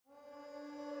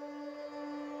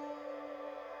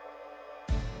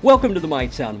Welcome to the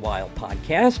Might Sound Wild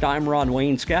podcast. I'm Ron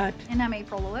Wayne Scott. And I'm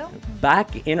April Llewellyn.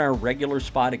 Back in our regular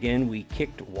spot again. We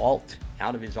kicked Walt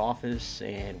out of his office,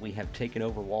 and we have taken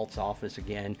over Walt's office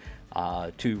again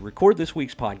to record this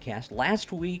week's podcast.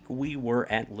 Last week, we were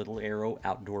at Little Arrow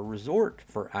Outdoor Resort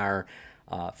for our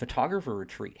photographer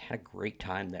retreat. Had a great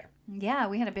time there. Yeah,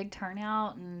 we had a big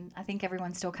turnout, and I think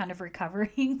everyone's still kind of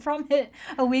recovering from it.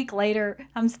 A week later,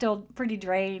 I'm still pretty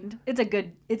drained. It's a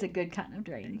good kind of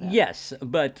drain, though. Yes,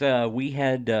 but we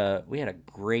had a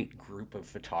great group of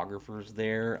photographers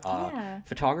there.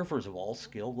 Photographers of all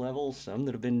skill levels. Some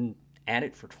that have been at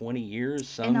it for 20 years.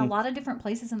 Some in a lot of different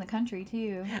places in the country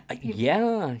too.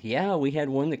 Yeah. We had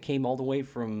one that came all the way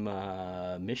from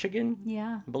Michigan.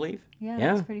 Yeah, I believe. Yeah,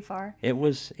 that's pretty far. It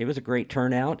was a great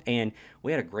turnout, and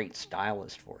we had a great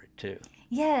stylist for it too.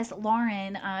 Yes,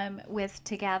 Lauren with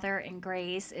Together and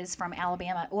Grace is from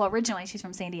Alabama. Well, originally she's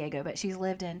from San Diego, but she's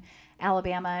lived in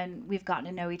Alabama, and we've gotten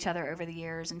to know each other over the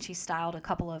years, and she styled a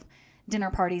couple of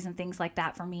dinner parties and things like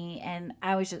that for me. And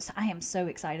I am so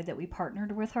excited that we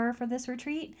partnered with her for this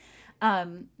retreat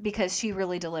because she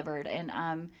really delivered.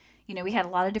 And, we had a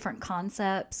lot of different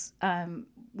concepts.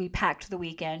 We packed the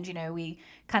weekend, we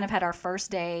kind of had our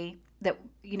first day that,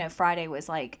 Friday was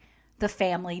like the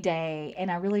family day.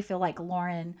 And I really feel like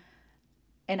Lauren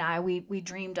and I, we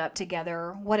dreamed up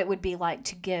together what it would be like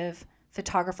to give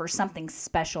photographers something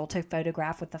special to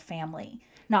photograph with the family.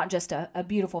 Not just a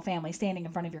beautiful family standing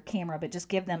in front of your camera, but just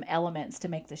give them elements to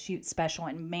make the shoot special.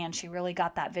 And man, she really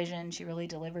got that vision. She really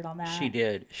delivered on that. She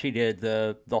did.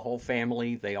 The whole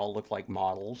family, they all look like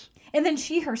models. And then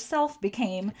she herself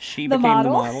became the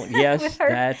model. Yes, with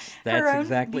her own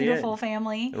exactly beautiful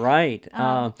family. Right.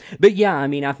 But yeah,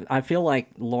 I feel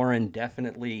like Lauren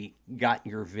definitely got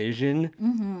your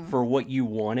vision for what you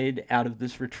wanted out of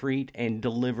this retreat and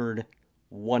delivered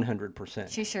 100%.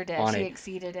 She sure did. She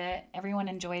exceeded it. Everyone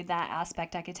enjoyed that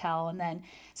aspect, I could tell. And then,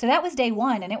 so that was day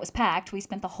one, and it was packed. We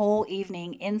spent the whole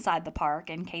evening inside the park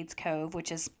in Cades Cove,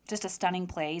 which is just a stunning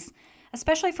place,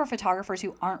 especially for photographers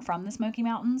who aren't from the Smoky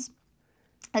Mountains.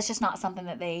 That's just not something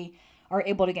that they are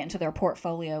able to get into their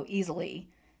portfolio easily.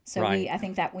 So right. I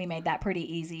think that we made that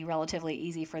pretty easy, relatively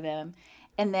easy for them.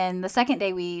 And then the second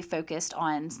day we focused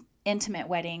on intimate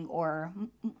wedding, or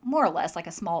more or less like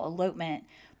a small elopement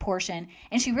portion.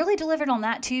 And she really delivered on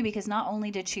that too, because not only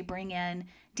did she bring in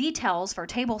details for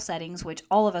table settings, which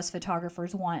all of us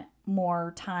photographers want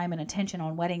more time and attention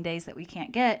on wedding days that we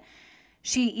can't get.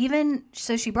 She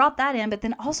brought that in, but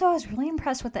then also I was really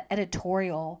impressed with the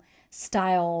editorial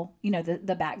style,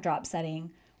 the backdrop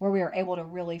setting where we were able to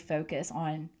really focus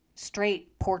on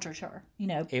straight portraiture,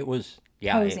 It was,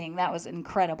 posing. That was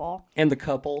incredible. And the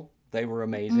couple, they were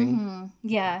amazing. Mm-hmm.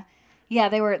 Yeah,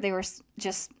 they were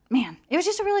just, man, it was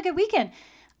just a really good weekend.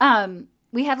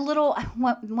 We had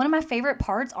one of my favorite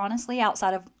parts, honestly,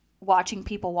 outside of watching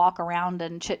people walk around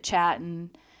and chit chat and,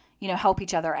 help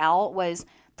each other out, was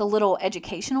the little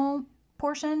educational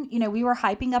portion. We were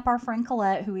hyping up our friend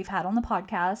Colette, who we've had on the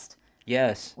podcast.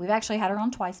 Yes. We've actually had her on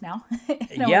twice now.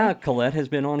 Yeah, Colette has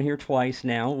been on here twice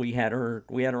now. We had her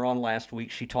on last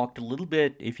week. She talked a little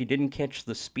bit. If you didn't catch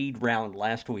the speed round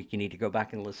last week, you need to go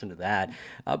back and listen to that.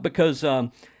 Because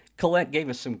Colette gave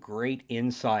us some great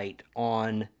insight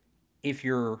on if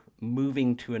you're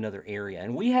moving to another area.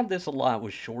 And we have this a lot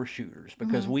with shore shooters,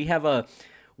 because we have a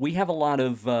lot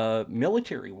of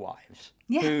military wives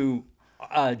who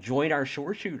join our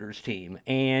shore shooters team.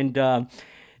 And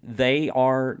they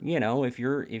are, if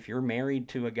you're married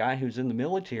to a guy who's in the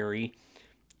military,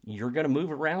 you're going to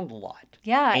move around a lot.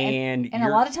 Yeah, and a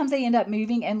lot of times they end up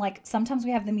moving, and like sometimes we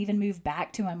have them even move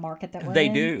back to a market that we're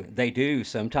in. They do.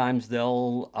 Sometimes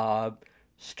they'll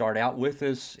start out with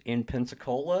us in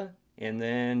Pensacola, and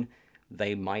then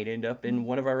they might end up in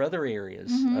one of our other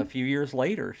areas a few years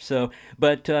later. So,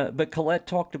 but Colette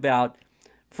talked about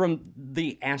from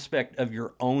the aspect of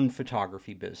your own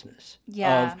photography business.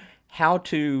 Yeah. Of how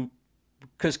to,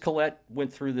 because Colette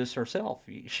went through this herself.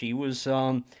 She was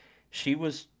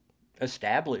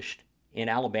established in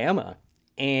Alabama,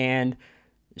 and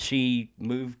she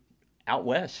moved out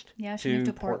west. Yeah, she moved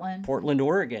to Portland. Portland,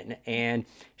 Oregon, and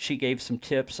she gave some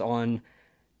tips on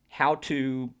how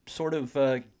to sort of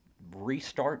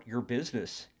restart your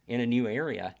business in a new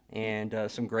area, and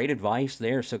some great advice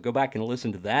there. So go back and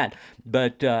listen to that.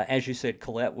 But as you said,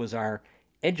 Colette was our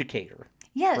educator.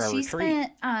 Yeah, she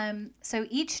spent, so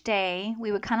each day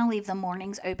we would kind of leave the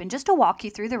mornings open just to walk you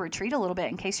through the retreat a little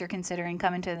bit in case you're considering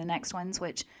coming to the next ones,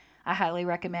 which I highly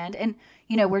recommend. And,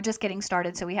 we're just getting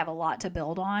started, so we have a lot to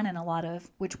build on, and a lot of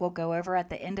which we'll go over at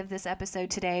the end of this episode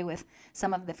today with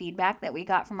some of the feedback that we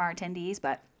got from our attendees.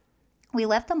 But we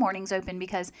left the mornings open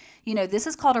because, this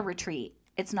is called a retreat.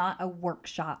 It's not a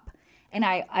workshop. And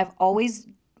I've always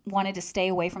wanted to stay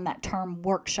away from that term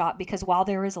workshop, because while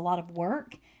there is a lot of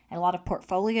work and a lot of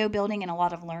portfolio building and a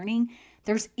lot of learning,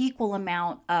 there's equal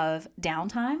amount of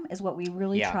downtime is what we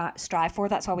really strive for.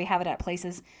 That's why we have it at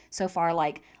places so far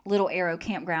like Little Arrow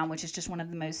Campground, which is just one of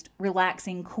the most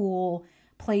relaxing, cool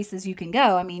places you can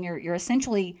go. I mean, you're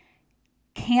essentially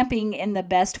camping in the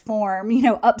best form,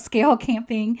 upscale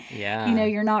camping. Yeah.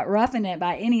 You're not roughing it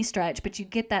by any stretch, but you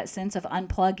get that sense of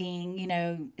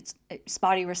unplugging, it's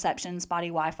spotty reception, spotty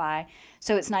Wi-Fi.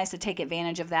 So it's nice to take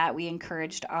advantage of that. We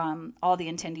encouraged all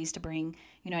the attendees to bring,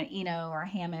 an Eno or a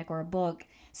hammock or a book.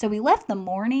 So we left the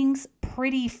mornings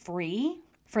pretty free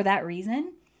for that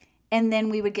reason. And then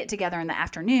we would get together in the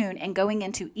afternoon, and going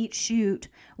into each shoot,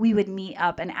 we would meet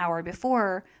up an hour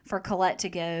before for Colette to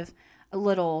give a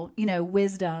little,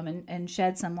 wisdom and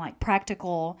shed some like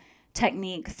practical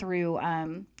technique through,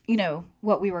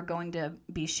 what we were going to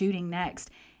be shooting next.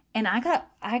 And I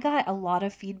got a lot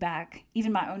of feedback.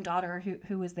 Even my own daughter,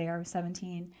 who was there,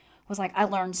 17, was like, I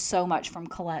learned so much from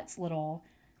Colette's little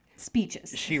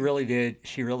speeches. She really did.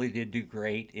 She really did do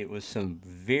great. It was some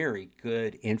very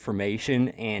good information.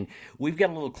 And we've got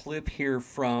a little clip here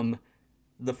from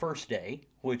the first day,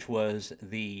 which was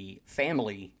the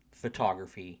family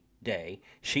photography day.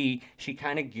 She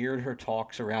kind of geared her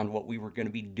talks around what we were going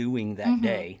to be doing that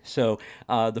day. So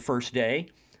the first day,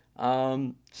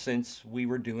 since we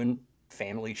were doing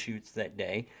family shoots that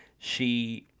day,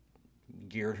 she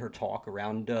geared her talk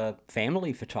around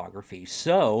family photography.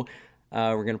 So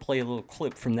we're going to play a little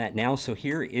clip from that now. So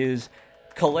here is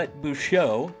Colette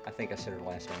Bouchot. I think I said her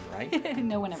last name right.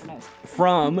 No one ever knows.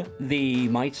 From the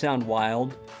Might Sound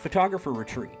Wild Photographer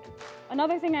Retreat.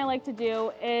 Another thing I like to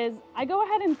do is I go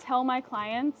ahead and tell my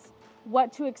clients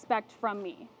what to expect from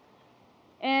me.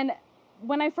 And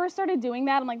when I first started doing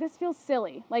that, I'm like, this feels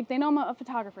silly. Like, they know I'm a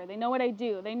photographer. They know what I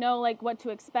do. They know, like, what to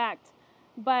expect.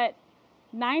 But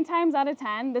 9 times out of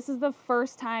 10, this is the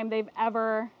first time they've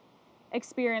ever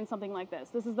experienced something like this.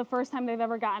 This is the first time they've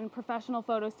ever gotten professional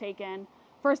photos taken.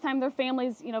 First time their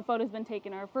family's, photos been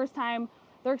taken, or first time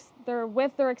they're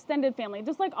with their extended family,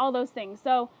 just like all those things.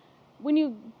 So when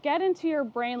you get into your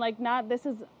brain, like, this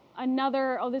is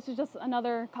just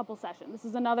another couple session. This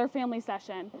is another family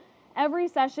session. Every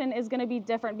session is going to be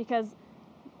different because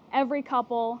every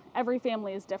couple, every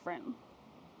family is different.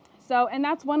 So, and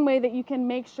that's one way that you can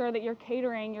make sure that you're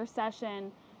catering your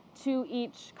session to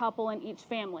each couple and each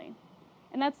family.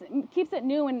 And that keeps it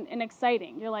new and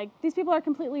exciting. You're like, these people are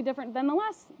completely different than the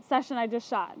last session I just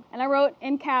shot. And I wrote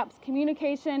in caps,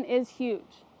 communication is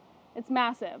huge. It's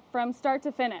massive from start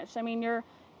to finish. I mean, you're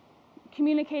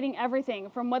communicating everything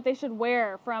from what they should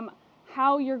wear, from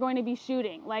how you're going to be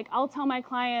shooting. Like, I'll tell my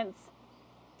clients,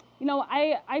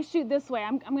 I shoot this way.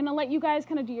 I'm going to let you guys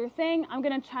kind of do your thing. I'm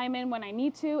going to chime in when I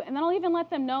need to. And then I'll even let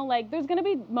them know, like, there's going to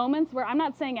be moments where I'm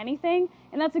not saying anything,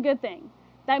 and that's a good thing.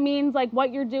 That means, like,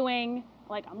 what you're doing,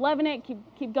 like, I'm loving it,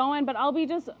 keep going, but I'll be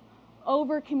just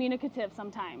over communicative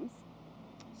sometimes.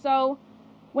 So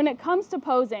when it comes to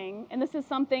posing, and this is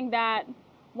something that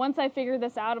once I figured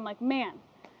this out, I'm like, man,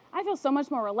 I feel so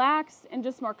much more relaxed and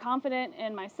just more confident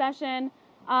in my session,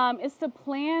 is to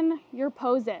plan your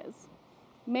poses.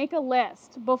 Make a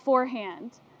list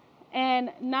beforehand,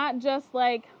 and not just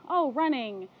like,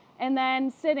 running and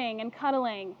then sitting and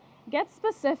cuddling. Get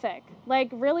specific, like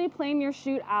really plan your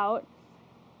shoot out.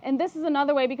 And this is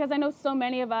another way, because I know so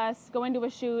many of us go into a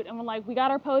shoot and we're like, we got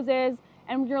our poses,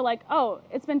 and you're like, oh,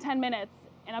 it's been 10 minutes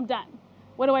and I'm done.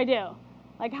 What do I do?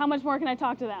 Like, how much more can I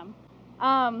talk to them?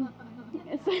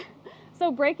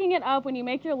 So breaking it up when you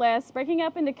make your list, breaking it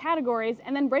up into categories,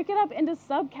 and then break it up into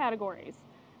subcategories.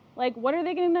 Like, what are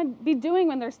they going to be doing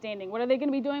when they're standing? What are they going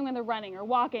to be doing when they're running or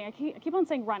walking? I keep on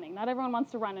saying running. Not everyone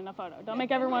wants to run in a photo. Don't make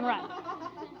everyone run.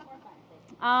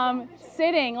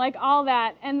 Sitting, like all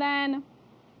that. And then,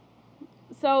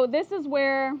 so this is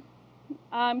where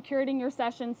curating your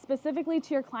session specifically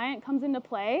to your client comes into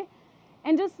play,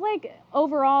 and just like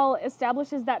overall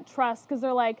establishes that trust, because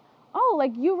they're like, oh,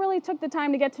 like, you really took the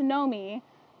time to get to know me,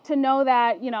 to know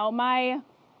that, my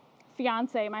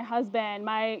fiance, my husband,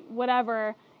 my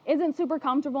whatever isn't super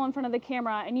comfortable in front of the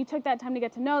camera, and you took that time to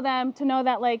get to know them, to know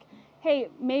that, like, hey,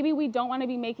 maybe we don't want to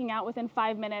be making out within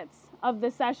 5 minutes of the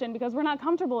session because we're not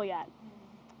comfortable yet.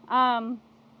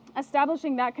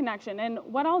 Establishing that connection. And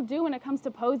what I'll do when it comes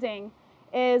to posing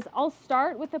is I'll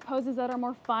start with the poses that are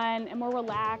more fun and more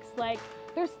relaxed, like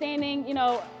they're standing,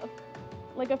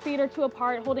 like a feet or two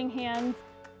apart, holding hands.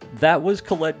 That was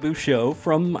Colette Bouchot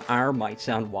from our Might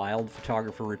Sound Wild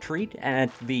photographer retreat at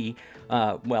the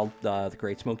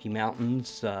Great Smoky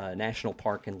Mountains National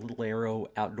Park and Little Arrow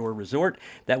Outdoor Resort.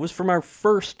 That was from our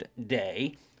first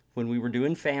day when we were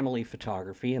doing family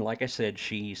photography. And like I said,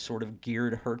 she sort of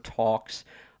geared her talks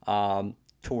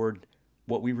toward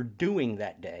what we were doing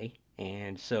that day.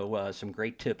 And so some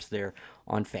great tips there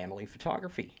on family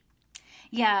photography.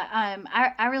 Yeah,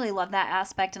 I really love that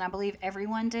aspect, and I believe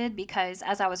everyone did, because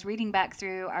as I was reading back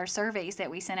through our surveys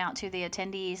that we sent out to the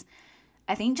attendees,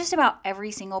 I think just about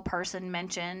every single person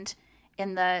mentioned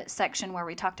in the section where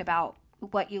we talked about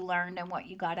what you learned and what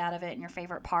you got out of it and your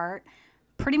favorite part.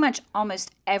 Pretty much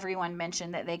almost everyone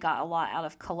mentioned that they got a lot out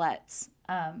of Colette's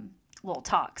little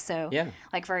talk. So, Yeah.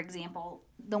 like for example,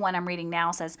 the one I'm reading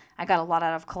now says, I got a lot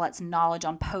out of Colette's knowledge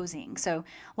on posing. So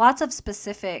lots of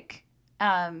specific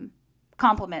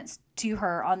compliments to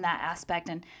her on that aspect.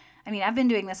 And I mean, I've been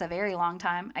doing this a very long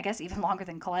time, I guess even longer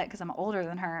than Colette, because I'm older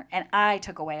than her, and I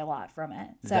took away a lot from it.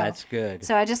 So That's good.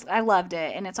 So I loved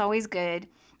it, and it's always good.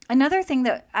 Another thing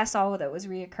that I saw that was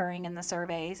reoccurring in the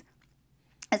surveys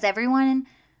is everyone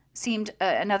seemed,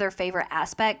 another favorite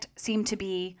aspect seemed to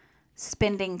be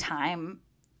spending time,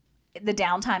 the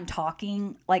downtime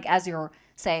talking, like as you're,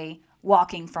 say,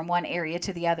 walking from one area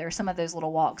to the other. Some of those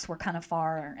little walks were kind of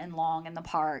far and long in the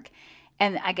park.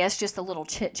 And I guess just a little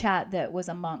chit chat that was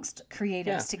amongst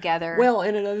creatives together. Well,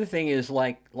 and another thing is,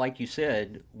 like you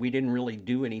said, we didn't really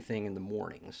do anything in the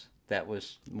mornings.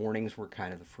 Mornings were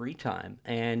kind of the free time.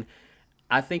 And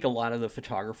I think a lot of the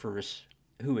photographers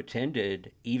who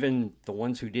attended, even the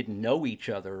ones who didn't know each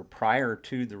other prior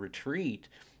to the retreat,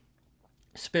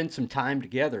 spent some time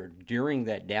together during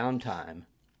that downtime.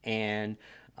 And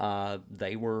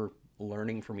they were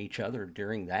learning from each other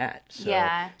during that.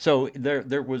 So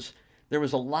there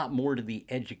was a lot more to the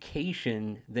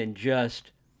education than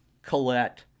just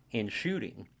Colette and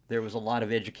shooting. There was a lot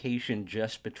of education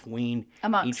just between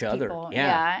amongst each other. People.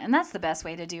 Yeah, and that's the best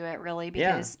way to do it, really,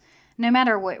 because no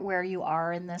matter where you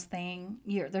are in this thing,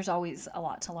 there's always a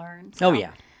lot to learn. So, oh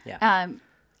yeah.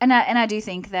 And I do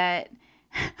think that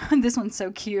this one's so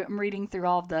cute. I'm reading through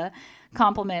all of the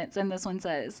compliments, and this one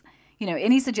says,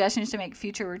 any suggestions to make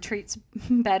future retreats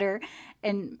better?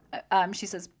 And she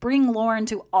says, bring Lauren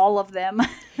to all of them.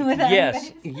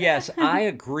 Yes, I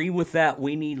agree with that.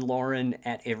 We need Lauren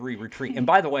at every retreat. And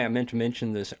by the way, I meant to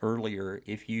mention this earlier.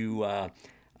 If you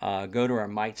go to our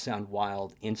Might Sound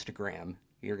Wild Instagram,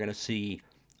 you're going to see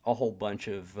a whole bunch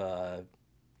of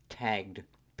tagged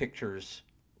pictures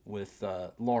with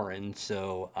Lauren.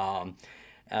 So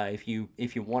if you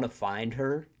want to find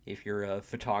her, if you're a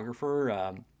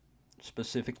photographer,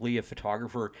 specifically a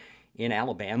photographer in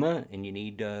Alabama, and you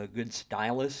need a good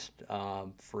stylist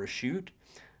for a shoot,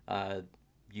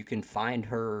 you can find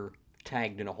her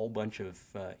tagged in a whole bunch of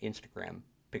Instagram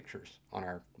pictures on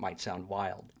our Might Sound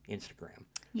Wild Instagram.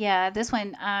 Yeah, this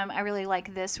one, I really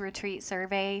like this retreat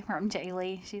survey from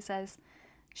Jaylee. She says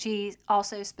she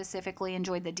also specifically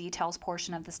enjoyed the details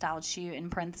portion of the styled shoot. In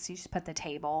parentheses, she put the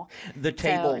table.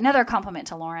 So another compliment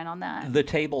to Lauren on that. The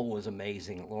table was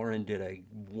amazing. Lauren did a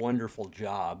wonderful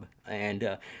job.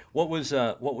 And what was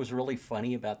really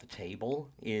funny about the table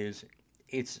is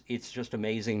it's just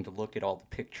amazing to look at all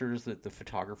the pictures that the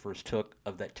photographers took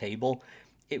of that table.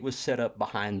 It was set up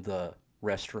behind the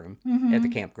restroom at the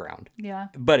campground. Yeah.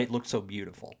 But it looked so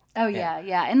beautiful. Oh,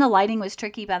 yeah. And the lighting was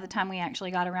tricky by the time we actually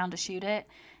got around to shoot it.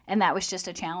 And that was just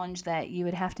a challenge that you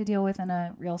would have to deal with in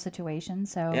a real situation.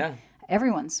 So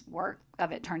everyone's work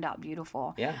of it turned out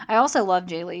beautiful. Yeah. I also love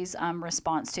Jaylee's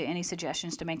response to any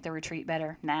suggestions to make the retreat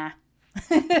better. Nah.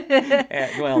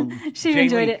 Well, she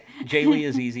enjoyed it. Jaylee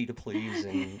is easy to please,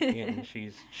 and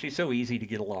she's so easy to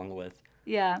get along with.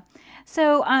 Yeah.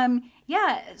 So,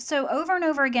 so over and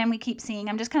over again, we keep seeing,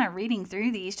 I'm just kind of reading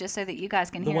through these just so that you guys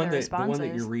can hear the responses. The one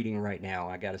that you're reading right now,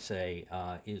 I got to say,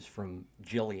 is from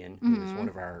Jillian, who is one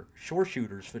of our shore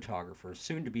shooters photographers,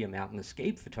 soon to be a mountain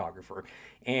escape photographer.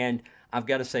 And I've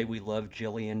got to say, we love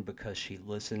Jillian because she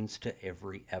listens to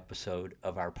every episode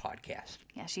of our podcast.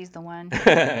 Yeah, she's the one.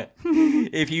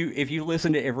 If you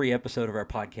listen to every episode of our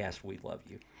podcast, we love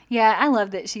you. Yeah, I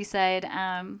love that she said,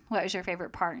 what was your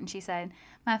favorite part? And she said,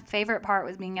 my favorite part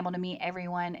was being able to meet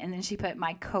everyone. And then she put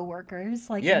my coworkers,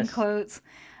 in quotes.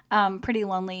 Pretty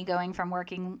lonely going from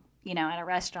working, at a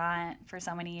restaurant for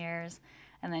so many years.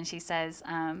 And then she says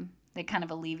they kind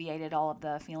of alleviated all of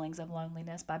the feelings of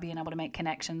loneliness by being able to make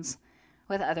connections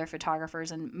with other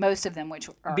photographers, and most of them which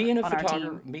are being a on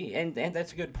photographer, our team. And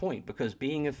that's a good point, because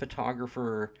being a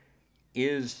photographer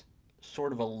is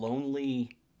sort of a lonely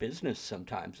business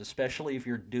sometimes, especially if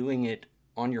you're doing it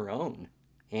on your own.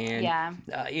 And Yeah.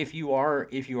 if you are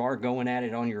going at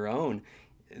it on your own,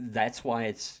 that's why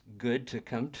it's good to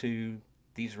come to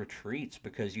these retreats,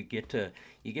 because you get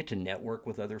to network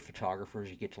with other photographers,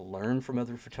 you get to learn from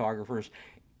other photographers,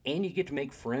 and you get to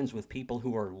make friends with people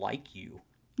who are like you.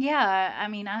 Yeah, I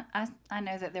mean, I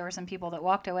know that there were some people that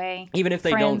walked away, Even if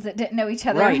they friends don't, that didn't know each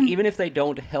other. right, even if they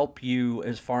don't help you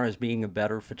as far as being a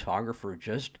better photographer,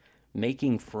 just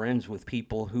making friends with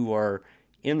people who are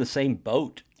in the same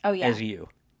boat Oh, yeah. as you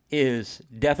is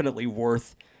definitely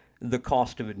worth the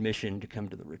cost of admission to come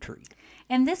to the retreat.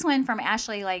 And this one from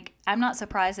Ashley, like, I'm not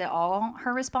surprised at all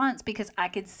her response, because I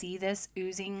could see this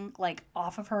oozing like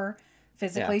off of her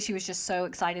physically. Yeah. She was just so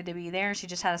excited to be there. She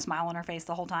just had a smile on her face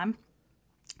the whole time.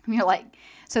 And you're like,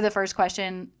 so the first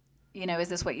question, is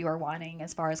this what you are wanting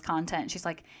as far as content? She's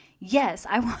like, yes,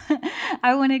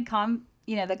 I wanted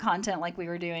the content like we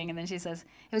were doing. And then she says,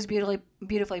 it was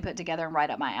beautifully put together and right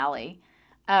up my alley.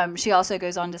 She also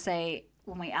goes on to say,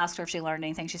 when we asked her if she learned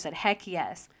anything, she said, heck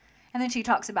yes. And then she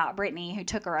talks about Brittany, who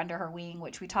took her under her wing,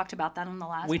 which we talked about that on the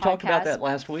last podcast. We talked about that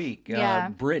last week. Yeah.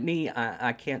 Brittany,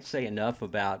 I can't say enough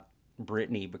about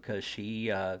Brittany, because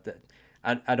she,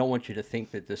 I don't want you to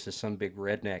think that this is some big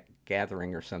redneck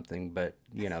gathering or something, but,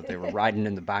 they were riding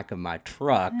in the back of my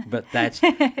truck. But that's,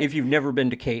 if you've never been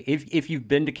to if you've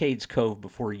been to Cades Cove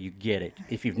before, you get it.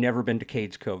 If you've never been to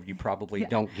Cades Cove, you probably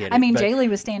don't get it. I mean, But Jaylee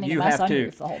was standing in you my have to,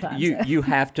 sunroof the whole time. you, so. you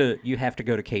have to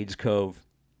go to Cades Cove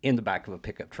in the back of a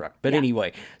pickup truck. But Yeah.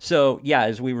 anyway, so yeah,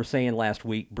 as we were saying last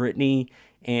week, Brittany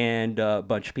and a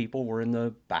bunch of people were in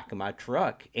the back of my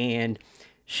truck, and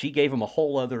she gave them a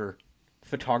whole other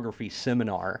photography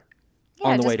seminar Yeah,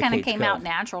 on it the way just to kind of Cades came Cove. out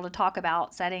natural to talk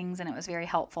about settings, and it was very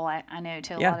helpful, I know,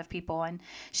 to a Yeah. lot of people. And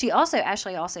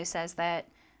Ashley also says that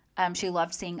she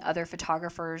loved seeing other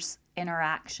photographers'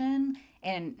 interaction,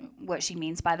 and what she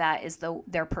means by that is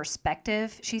their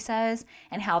perspective, she says,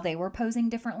 and how they were posing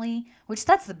differently, which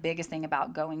that's the biggest thing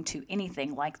about going to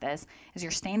anything like this, is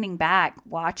you're standing back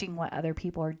watching what other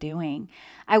people are doing.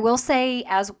 I will say,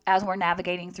 as we're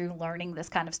navigating through learning this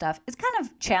kind of stuff, it's kind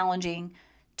of challenging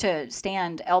to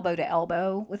stand elbow to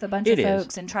elbow with a bunch of It is.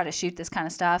 folks and try to shoot this kind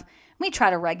of stuff. We try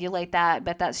to regulate that,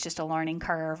 but that's just a learning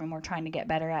curve, and we're trying to get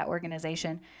better at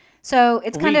organization. So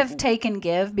it's kind of take and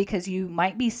give, because you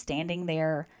might be standing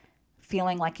there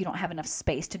feeling like you don't have enough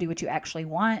space to do what you actually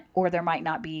want, or there might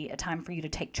not be a time for you to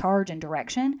take charge and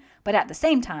direction. But at the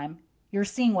same time, you're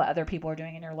seeing what other people are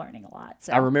doing, and you're learning a lot.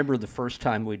 So I remember the first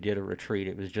time we did a retreat,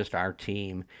 it was just our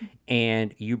team,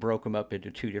 and you broke them up into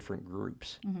two different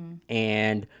groups.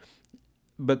 Mm-hmm.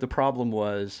 But the problem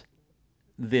was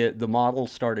the model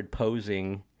started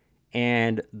posing,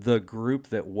 and the group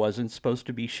that wasn't supposed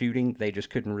to be shooting, they just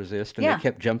couldn't resist, and Yeah. they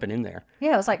kept jumping in there.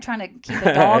 yeah, it was like trying to keep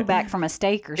a dog back from a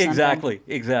steak or something.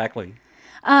 Exactly.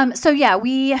 So yeah,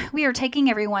 we are taking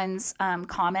everyone's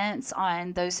comments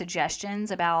on those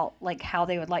suggestions about like how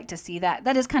they would like to see that.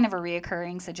 That is kind of a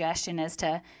reoccurring suggestion, is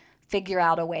to figure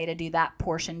out a way to do that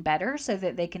portion better so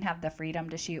that they can have the freedom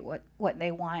to shoot what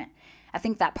they want. I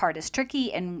think that part is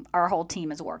tricky, and our whole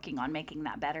team is working on making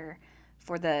that better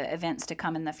for the events to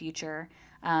come in the future.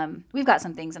 We've got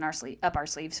some things in up our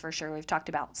sleeves for sure. We've talked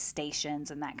about stations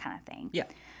and that kind of thing.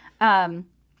 Yeah.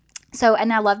 So,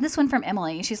 and I love this one from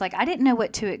Emily. She's like, I didn't know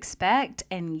what to expect.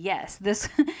 And yes, this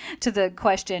to the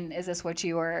question, is this what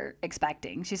you were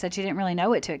expecting? She said she didn't really know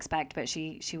what to expect, but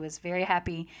she was very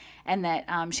happy, and that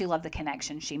she loved the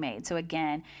connection she made. So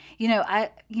again,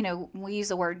 we use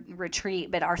the word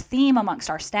retreat, but our theme amongst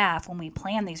our staff when we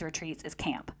plan these retreats is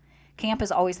camp. Camp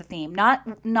is always the theme. Not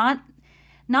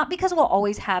because we'll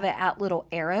always have it at Little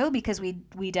Arrow, because we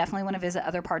definitely want to visit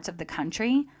other parts of the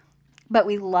country. But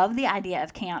we love the idea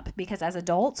of camp, because as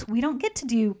adults, we don't get to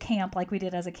do camp like we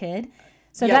did as a kid.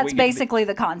 So Yeah, that's basically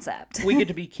the concept. We get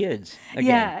to be kids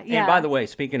again. Yeah. And by the way,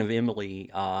 speaking of Emily,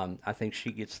 I think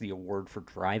she gets the award for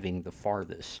driving the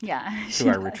farthest Yeah, to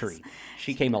our retreat.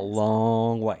 She came a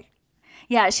long way.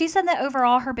 Yeah, she said that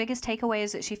overall her biggest takeaway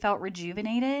is that she felt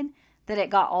rejuvenated, that it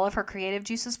got all of her creative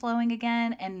juices flowing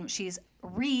again, and she's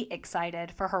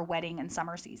re-excited for her wedding and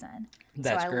summer season.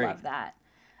 That's so I great. love that.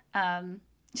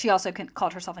 She also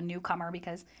called herself a newcomer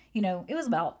because,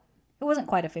 it wasn't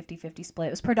quite a 50-50 split. It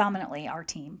was predominantly our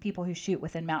team, people who shoot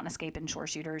within Mountain Escape and Shore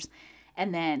Shooters.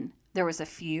 And then there was a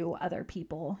few other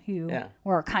people who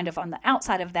were kind of on the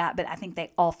outside of that, but I think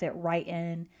they all fit right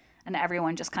in, and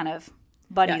everyone just kind of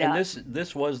buddied up. And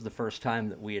this was the first time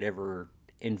that we had ever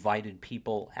invited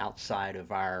people outside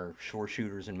of our Shore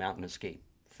Shooters and Mountain Escape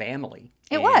family.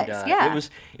 It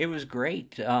It was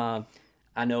great. I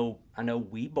know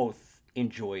we both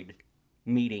enjoyed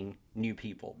meeting new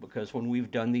people, because when we've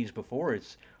done these before,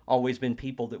 it's always been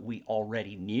people that we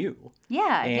already knew.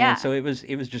 Yeah, And yeah. so it was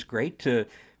just great to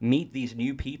meet these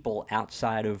new people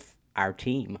outside of our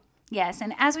team. Yes,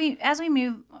 and as we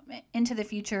move into the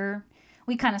future,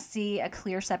 we kind of see a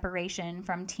clear separation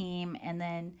from team, and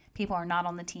then people are not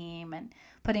on the team, and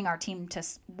putting our team to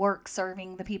work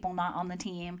serving the people not on the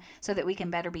team, so that we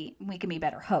can be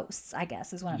better hosts, I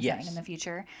guess is what I'm saying Yes. in the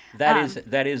future. That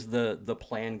is the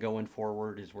plan going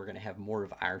forward, is we're going to have more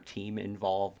of our team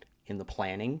involved in the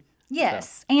planning.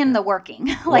 Yes, and the working.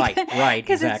 Right,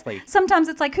 'cause exactly. Sometimes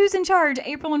it's like, who's in charge?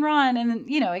 April and Ron, and then,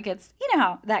 it gets,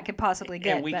 how that could possibly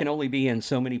get. And we but- can only be in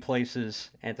so many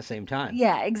places at the same time.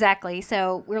 Yeah, exactly.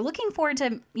 So we're looking forward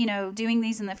to, doing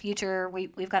these in the future.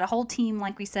 We've got a whole team,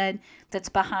 like we said, that's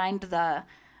behind the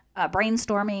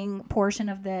brainstorming portion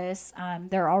of this.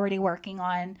 They're already working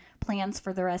on plans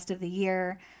for the rest of the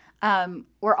year.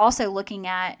 We're also looking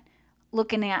at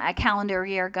a calendar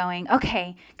year going,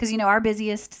 okay, because, our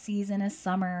busiest season is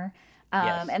summer.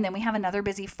 Yes. And then we have another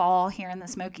busy fall here in the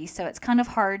Smokies. So it's kind of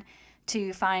hard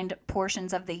to find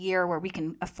portions of the year where we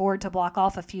can afford to block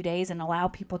off a few days and allow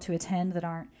people to attend that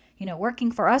aren't,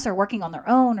 working for us or working on their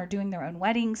own or doing their own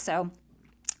weddings. So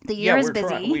the year is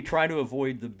busy. We try to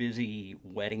avoid the busy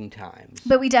wedding times.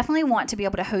 But we definitely want to be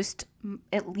able to host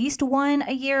at least one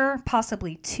a year,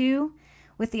 possibly two,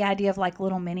 with the idea of like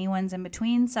little mini ones in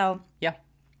between. So Yeah.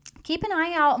 keep an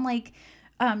eye out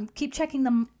and keep checking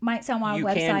the Might Sound Wild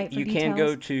website for You details. can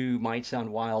go to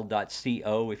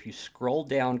mightsoundwild.co. If you scroll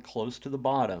down close to the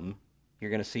bottom,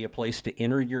 you're going to see a place to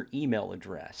enter your email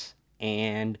address.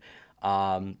 And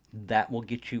that will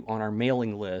get you on our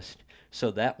mailing list. So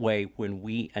that way, when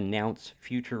we announce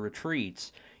future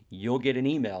retreats, you'll get an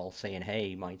email saying,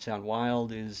 hey, Might Sound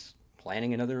Wild is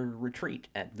planning another retreat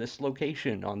at this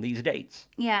location on these dates.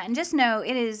 Yeah, and just know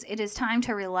it is time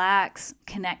to relax,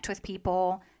 connect with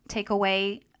people, take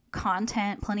away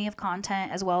content, plenty of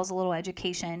content, as well as a little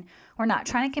education. We're not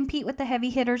trying to compete with the heavy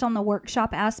hitters on the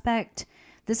workshop aspect.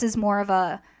 This is more of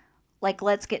a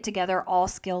let's get together all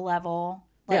skill level.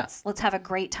 Let's have a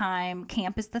great time.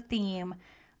 Camp is the theme.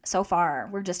 So far,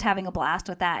 we're just having a blast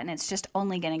with that, and it's just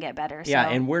only going to get better. Yeah, so.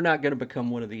 and we're not going to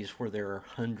become one of these where there are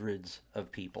hundreds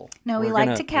of people. No, we We're like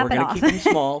gonna- to cap we're it gonna off. keep them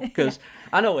small, because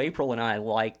I know April and I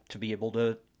like to be able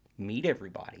to meet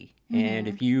everybody. And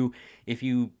if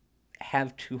you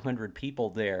have 200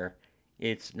 people there,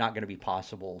 it's not going to be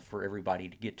possible for everybody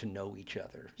to get to know each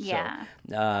other. Yeah.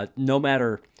 So no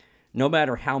matter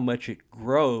how much it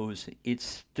grows,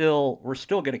 we're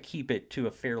still going to keep it to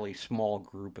a fairly small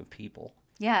group of people.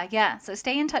 Yeah. So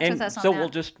stay in touch And with us on so that.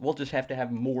 we'll just have to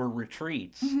have more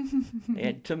retreats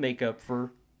and to make up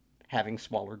for having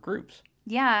smaller groups.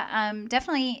 Yeah,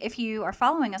 definitely. If you are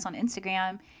following us on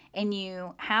Instagram and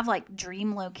you have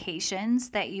dream locations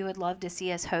that you would love to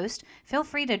see us host, feel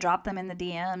free to drop them in the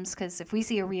DMs, because if we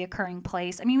see a reoccurring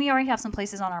place, we already have some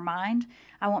places on our mind.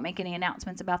 I won't make any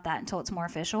announcements about that until it's more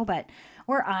official, but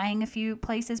we're eyeing a few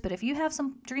places. But if you have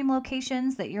some dream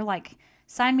locations that you're like,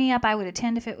 sign me up, I would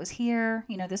attend if it was here.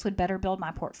 This would better build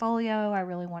my portfolio. I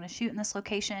really want to shoot in this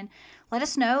location. Let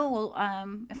us know. We'll,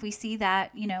 if we see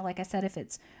that, like I said, if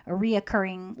it's a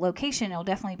reoccurring location, it'll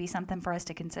definitely be something for us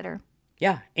to consider.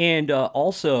 Yeah, and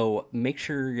also make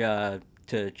sure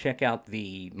to check out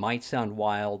the Might Sound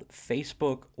Wild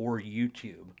Facebook or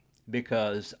YouTube,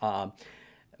 because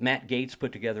Matt Gates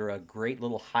put together a great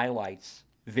little highlights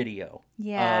video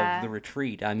of the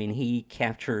retreat. He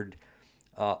captured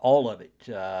all of it.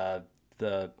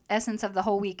 The essence of the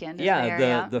whole weekend is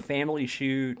there. The family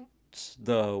shoots,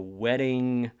 the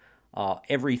wedding,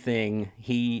 everything.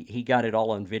 He got it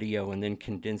all on video and then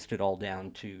condensed it all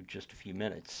down to just a few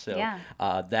minutes. So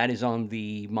that is on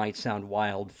the Might Sound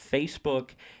Wild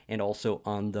Facebook and also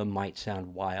on the Might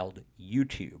Sound Wild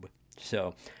YouTube.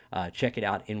 So check it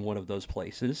out in one of those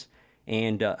places.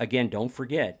 And again, don't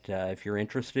forget, if you're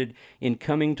interested in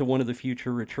coming to one of the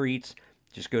future retreats,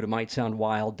 just go to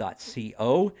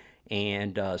mightsoundwild.co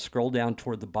and scroll down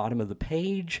toward the bottom of the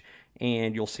page,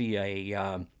 and you'll see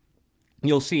an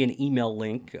email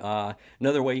link.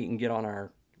 Another way you can get on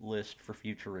our list for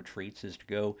future retreats is to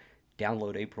go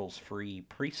download April's free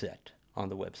preset on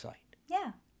the website.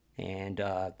 Yeah. And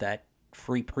that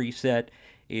free preset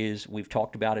is, we've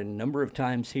talked about it a number of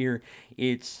times here.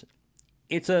 It's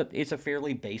a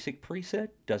fairly basic preset.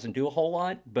 Doesn't do a whole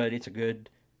lot, but it's a good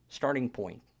starting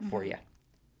point for you.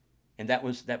 And that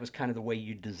was kind of the way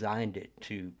you designed it,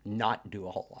 to not do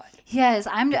a whole lot. Yes,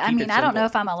 I don't know simple.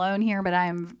 if I'm alone here, but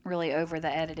I'm really over the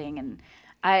editing, and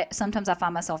sometimes I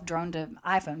find myself drawn to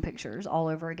iPhone pictures all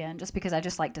over again, just because I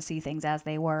just like to see things as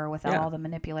they were without all the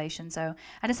manipulation. So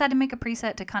I decided to make a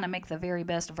preset to kind of make the very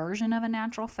best version of a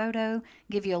natural photo,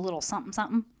 give you a little something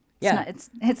something.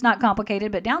 It's not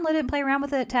complicated, but download it and play around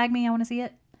with it. Tag me, I want to see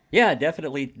it. Yeah,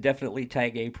 definitely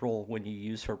tag April when you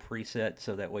use her preset,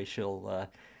 so that way she'll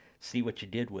see what you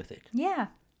did with it. Yeah.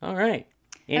 All right.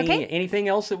 Anything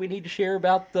else that we need to share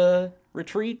about the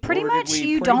retreat? Pretty much,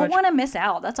 you don't want to miss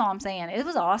out. That's all I'm saying. It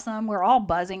was awesome. We're all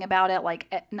buzzing about it.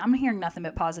 Like, I'm hearing nothing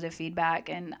but positive feedback,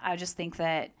 and I just think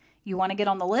that you want to get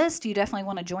on the list. You definitely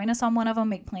want to join us on one of them,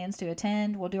 make plans to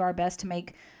attend. We'll do our best to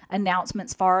make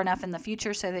announcements far enough in the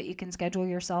future so that you can schedule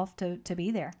yourself to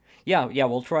be there. Yeah,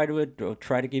 we'll try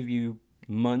to give you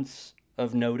months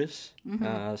of notice,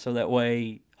 so that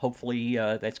way, hopefully,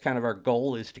 that's kind of our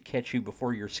goal, is to catch you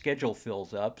before your schedule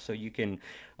fills up, so you can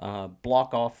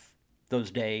block off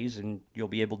those days and you'll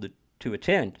be able to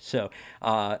attend. So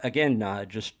again,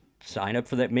 just sign up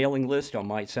for that mailing list on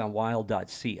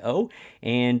mightsoundwild.co,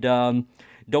 and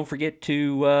don't forget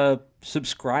to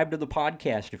subscribe to the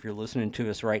podcast if you're listening to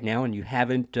us right now and you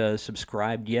haven't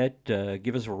subscribed yet.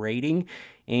 Give us a rating,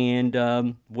 and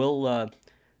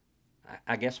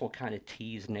I guess we'll kind of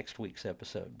tease next week's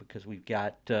episode, because we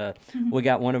got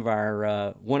one of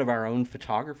our own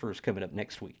photographers coming up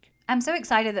next week. I'm so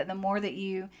excited that the more that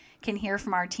you can hear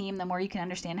from our team, the more you can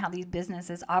understand how these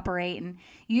businesses operate. And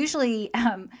usually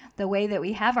the way that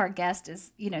we have our guest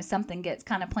is, something gets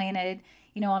kind of planted,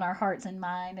 on our hearts and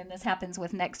mind. And this happens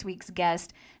with next week's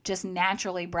guest, just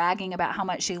naturally bragging about how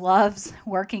much she loves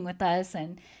working with us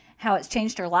and how it's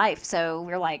changed her life. So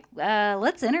we're like,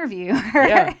 let's interview her.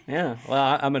 Yeah.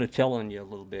 Well, I'm going to tell on you a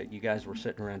little bit. You guys were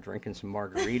sitting around drinking some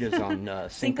margaritas on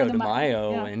Cinco de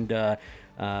Mayo,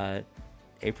 and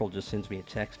April just sends me a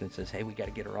text and says, hey, we got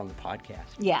to get her on the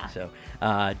podcast. Yeah. So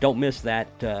don't miss that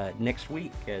next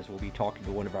week, as we'll be talking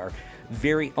to one of our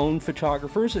very own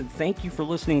photographers. And thank you for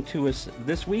listening to us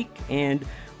this week, and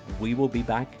we will be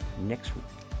back next week.